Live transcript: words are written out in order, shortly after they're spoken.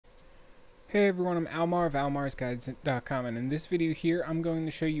Hey everyone, I'm Almar of almarsguides.com, and in this video here I'm going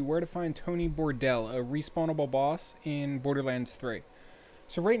to show you where to find Tony Bordel, a respawnable boss in Borderlands 3.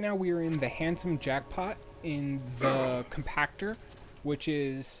 So right now we are in the Handsome Jackpot in the Compactor, which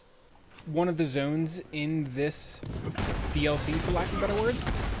is one of the zones in this DLC, for lack of better words.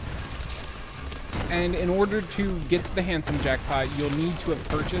 And in order to get to the Handsome Jackpot, you'll need to have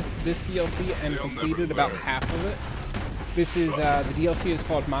purchased this DLC and completed about half of it. This is, the DLC is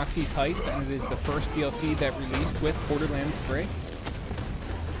called Moxie's Heist, and it is the first DLC that released with Borderlands 3.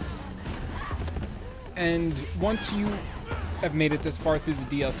 And once you have made it this far through the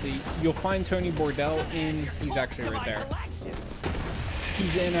DLC, you'll find Tony Bordel he's actually right there.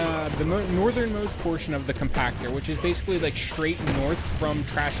 He's in the northernmost portion of the Compactor, which is basically like straight north from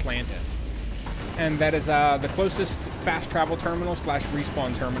Trashlantis. And that is the closest fast travel terminal /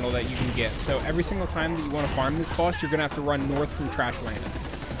 respawn terminal that you can get. So every single time that you want to farm this boss, you're going to have to run north from Trashlantis.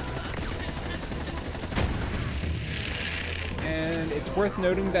 And it's worth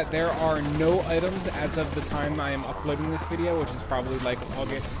noting that there are no items as of the time I am uploading this video, which is probably like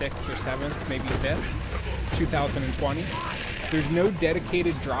August 6th or 7th, maybe 5th, 2020. There's no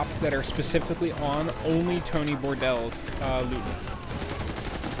dedicated drops that are specifically on only Tony Bordel's loot list.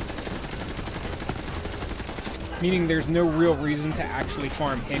 Meaning there's no real reason to actually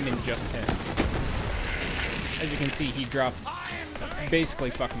farm him and just him. As you can see, he dropped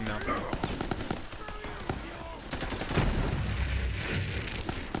basically fucking nothing.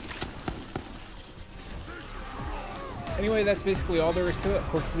 Anyway, that's basically all there is to it.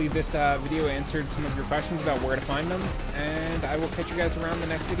 Hopefully this video answered some of your questions about where to find them, and I will catch you guys around the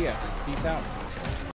next video. Peace out.